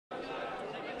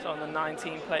So on the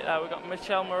 19 plate there, we've got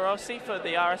Michel Morosi for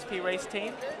the RSP race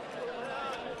team.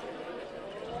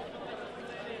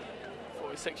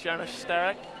 46 Jonas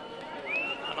Sterek.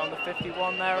 And on the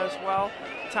 51 there as well,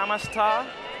 Tamas Tar.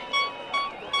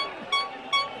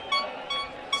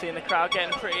 Seeing the crowd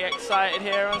getting pretty excited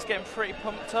here, everyone's getting pretty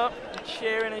pumped up and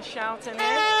cheering and shouting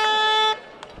here.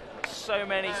 So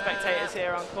many spectators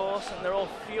here on course and they're all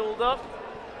fueled up.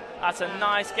 That's a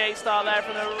nice gate start there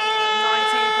from the 19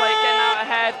 plate, getting out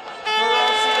ahead.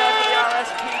 Morosi there for the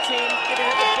RSP team, giving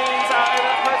it the beans out over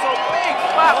that Proto. Big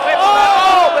fat whip from that.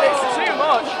 Oh, but it's too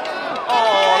much.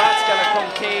 Oh, that's going to come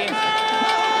keen.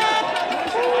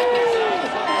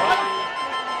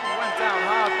 Went down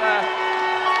hard there.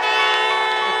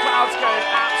 The crowd's going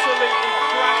absolutely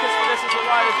crackers for this as the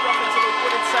riders drop into the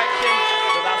wooded section.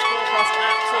 But that's full cross,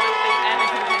 absolutely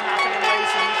anything can happen in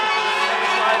racing. You could be the first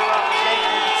rider out the gate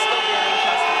and you could still be an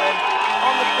interesting win.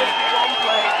 On the 51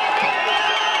 plate,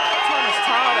 Thomas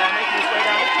Tar there making his way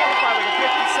down. He qualified with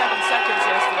 57 seconds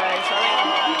yesterday, so I think,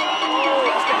 oh,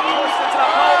 he's been pushed into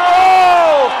that pole.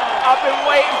 Oh! I've been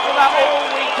waiting for that all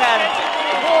weekend.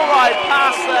 Full ride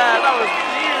pass there, that was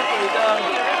beautifully done.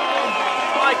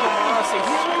 Michael Morosi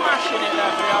smashing it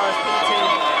there for the RSP team.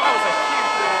 That was a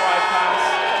huge full ride pass.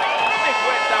 Big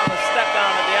whip down the step down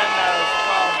at the end there as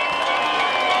well.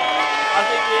 I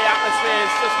think the atmosphere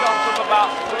has just gone from about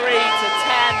 3 to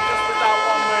 10 just with that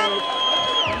one move.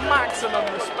 Maximum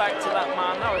respect to that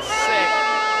man, that was sick.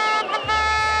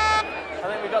 I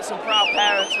think we've got some proud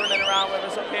parents running around with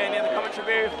us up here near the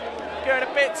commentary booth. Going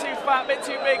a bit too fat, a bit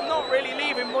too big, not really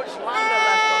leaving much lander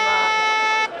left on that.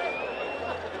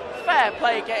 Fair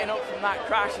play getting up from that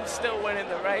crash and still winning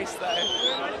the race though.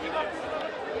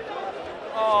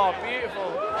 Oh, beautiful.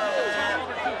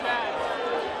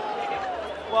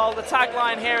 Well, the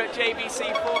tagline here at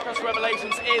JBC 4Cross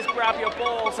Revelations is grab your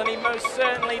balls, and he most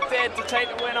certainly did to take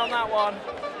the win on that one.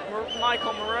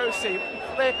 Michael Morosi,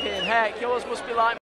 flipping heck, yours must be like